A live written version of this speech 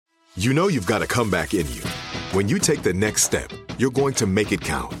You know you've got a comeback in you. When you take the next step, you're going to make it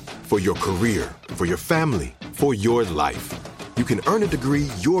count for your career, for your family, for your life. You can earn a degree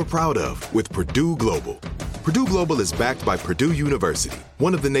you're proud of with Purdue Global. Purdue Global is backed by Purdue University,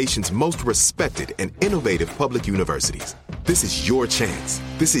 one of the nation's most respected and innovative public universities. This is your chance.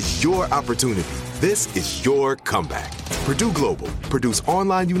 This is your opportunity. This is your comeback. Purdue Global, Purdue's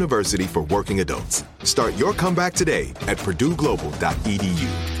online university for working adults. Start your comeback today at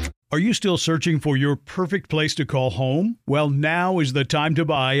purdueglobal.edu. Are you still searching for your perfect place to call home? Well, now is the time to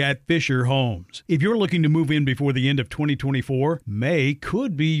buy at Fisher Homes. If you're looking to move in before the end of 2024, May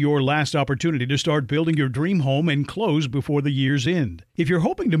could be your last opportunity to start building your dream home and close before the year's end. If you're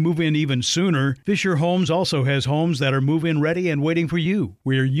hoping to move in even sooner, Fisher Homes also has homes that are move-in ready and waiting for you,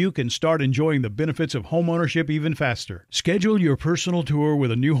 where you can start enjoying the benefits of homeownership even faster. Schedule your personal tour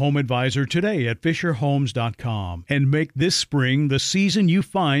with a new home advisor today at FisherHomes.com and make this spring the season you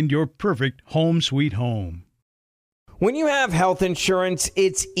find your perfect home sweet home. When you have health insurance,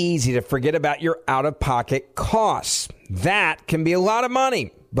 it's easy to forget about your out-of-pocket costs. That can be a lot of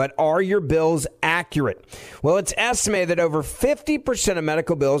money, but are your bills accurate? Well, it's estimated that over 50% of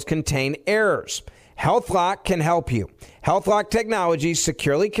medical bills contain errors. HealthLock can help you. HealthLock technology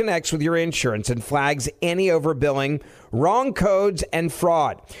securely connects with your insurance and flags any overbilling, wrong codes, and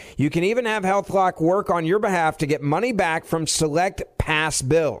fraud. You can even have HealthLock work on your behalf to get money back from select past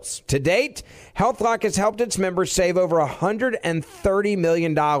bills. To date, HealthLock has helped its members save over $130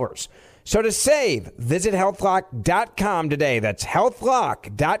 million. So to save, visit healthlock.com today. That's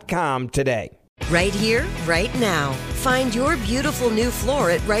healthlock.com today. Right here, right now. Find your beautiful new floor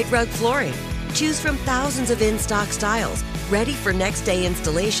at Right Rug Flooring. Choose from thousands of in-stock styles, ready for next day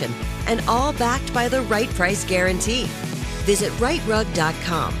installation, and all backed by the right price guarantee. Visit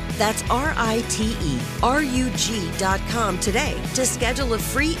rightrug.com. That's RITERUG.com today to schedule a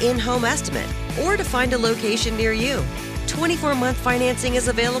free in-home estimate or to find a location near you. 24-month financing is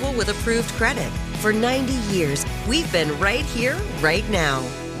available with approved credit. For 90 years, we've been right here, right now.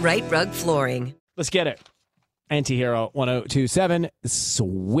 Right Rug Flooring. Let's get it. Antihero 1027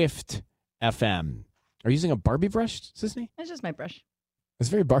 Swift FM. Are you using a Barbie brush, Sisney? It's just my brush. It's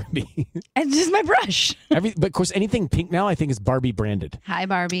very Barbie. It's just my brush. But of course, anything pink now I think is Barbie branded. Hi,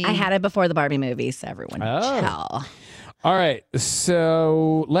 Barbie. I had it before the Barbie movie, so everyone All right,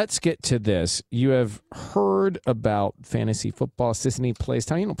 so let's get to this. You have heard about fantasy football. Sisney plays.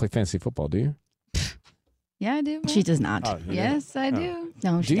 Tony, you don't play fantasy football, do you? Yeah, I do. She does not. Oh, Yes, I do.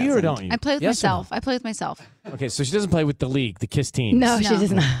 No, she Do you doesn't. or don't you? I play with Yes or no? myself. I play with myself. Okay, so she doesn't play with the league, the KISS teams. No, she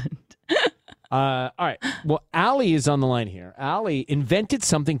does not. All right. Well, Allie is on the line here. Allie invented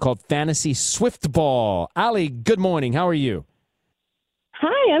something called fantasy SwiftBall. Allie, good morning. How are you?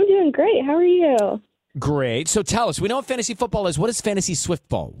 Hi, I'm doing great. How are you? Great. So tell us, we know what fantasy football is. What is fantasy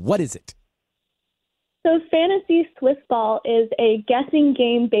SwiftBall? What is it? So Fantasy SwiftBall is a guessing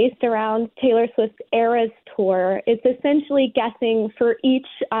game based around Taylor Swift's Eras Tour. It's essentially guessing for each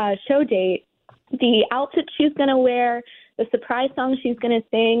show date the outfit she's going to wear, the surprise song she's going to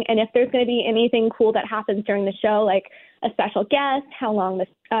sing, and if there's going to be anything cool that happens during the show, like a special guest, how long the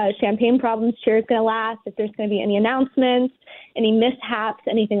Champagne Problems cheer is going to last, if there's going to be any announcements, any mishaps,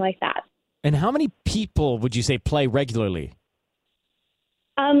 anything like that. And how many people would you say play regularly?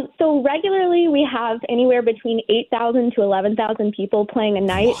 So regularly we have anywhere between 8,000 to 11,000 people playing a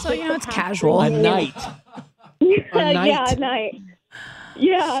night. So, it's casual. A night. A night. Yeah, a night.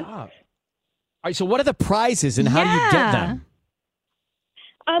 Yeah. All right, so what are the prizes and how do you get them?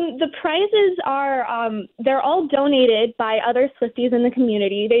 The prizes are, they're all donated by other Swifties in the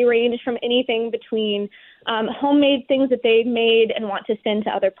community. They range from anything between homemade things that they've made and want to send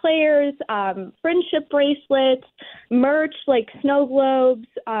to other players, friendship bracelets, merch like snow globes,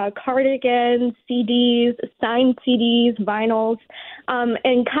 cardigans, CDs, signed CDs, vinyls.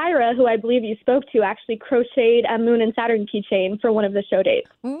 And Kyra, who I believe you spoke to, actually crocheted a Moon and Saturn keychain for one of the show dates.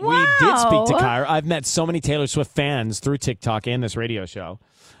 Wow. We did speak to Kyra. I've met so many Taylor Swift fans through TikTok and this radio show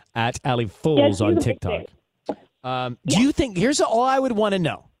at Allie Fools on TikTok. Do you think, here's all I would want to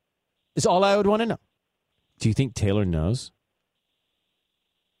know. Do you think Taylor knows?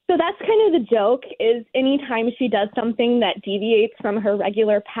 So that's kind of the joke, is anytime she does something that deviates from her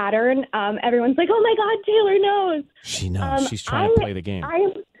regular pattern, everyone's like, oh my God, Taylor knows. She knows. She's trying to play the game.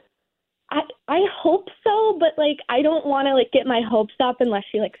 I hope so, but I don't want to get my hopes up unless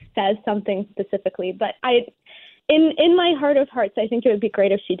she says something specifically. But in my heart of hearts, I think it would be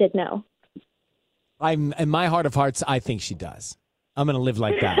great if she did know. In my heart of hearts, I think she does. I'm going to live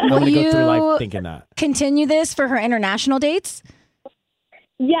like that. I'm going to go through life thinking that. Continue this for her international dates?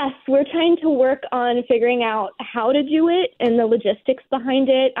 Yes, we're trying to work on figuring out how to do it and the logistics behind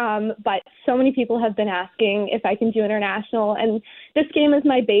it. But so many people have been asking if I can do international, and this game is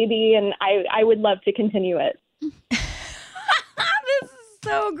my baby, and I would love to continue it. This is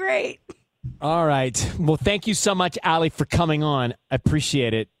so great. All right. Well, thank you so much, Allie, for coming on. I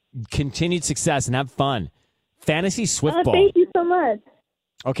appreciate it. Continued success and have fun. Fantasy SwiftBall. Thank you so much.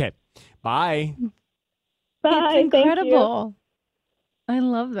 Okay. Bye. Bye. It's incredible. I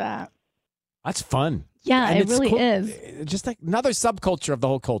love that. That's fun. Yeah, And it it's really cool. is. Just like another subculture of the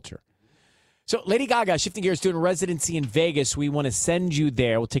whole culture. So Lady Gaga, shifting gears, doing residency in Vegas. We want to send you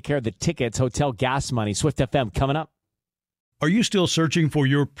there. We'll take care of the tickets, hotel, gas money. Swift FM coming up. Are you still searching for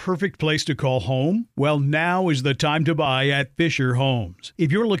your perfect place to call home? Well, now is the time to buy at Fisher Homes.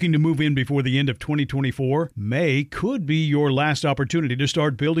 If you're looking to move in before the end of 2024, May could be your last opportunity to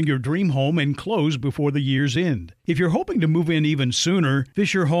start building your dream home and close before the year's end. If you're hoping to move in even sooner,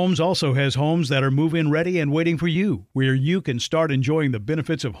 Fisher Homes also has homes that are move-in ready and waiting for you, where you can start enjoying the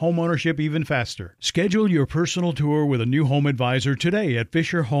benefits of homeownership even faster. Schedule your personal tour with a new home advisor today at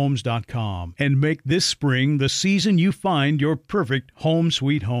FisherHomes.com and make this spring the season you find your perfect home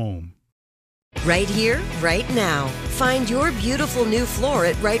sweet home. Right here, right now. Find your beautiful new floor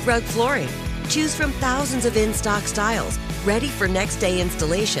at Right Rug Flooring. Choose from thousands of in-stock styles, ready for next day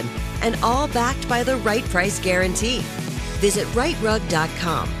installation, and all backed by the right price guarantee. Visit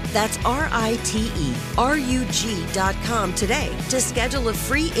rightrug.com. That's RITERUG.com today to schedule a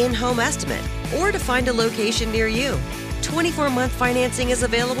free in-home estimate or to find a location near you. 24-month financing is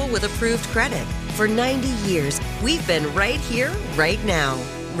available with approved credit. For 90 years, we've been right here, right now.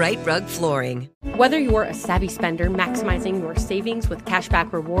 Right Rug Flooring. Whether you're a savvy spender maximizing your savings with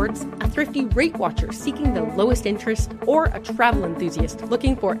cashback rewards, a thrifty rate watcher seeking the lowest interest, or a travel enthusiast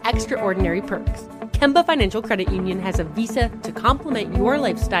looking for extraordinary perks, Kemba Financial Credit Union has a visa to complement your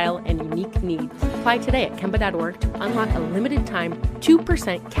lifestyle and unique needs. Apply today at Kemba.org to unlock a limited time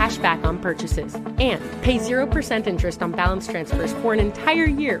 2% cash back on purchases and pay 0% interest on balance transfers for an entire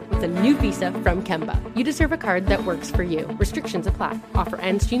year with a new visa from Kemba. You deserve a card that works for you. Restrictions apply. Offer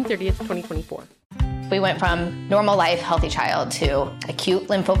ends June 30th, 2024. We went from normal life, healthy child to acute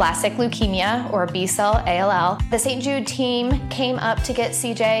lymphoblastic leukemia, or B-cell ALL. The St. Jude team came up to get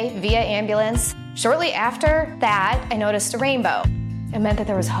CJ via ambulance. Shortly after that, I noticed a rainbow. It meant that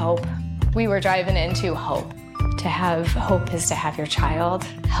there was hope. We were driving into hope. To have hope is to have your child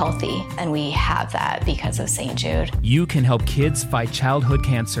healthy, and we have that because of St. Jude. You can help kids fight childhood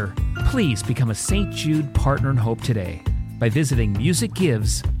cancer. Please become a St. Jude Partner in Hope today by visiting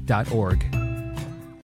musicgives.org.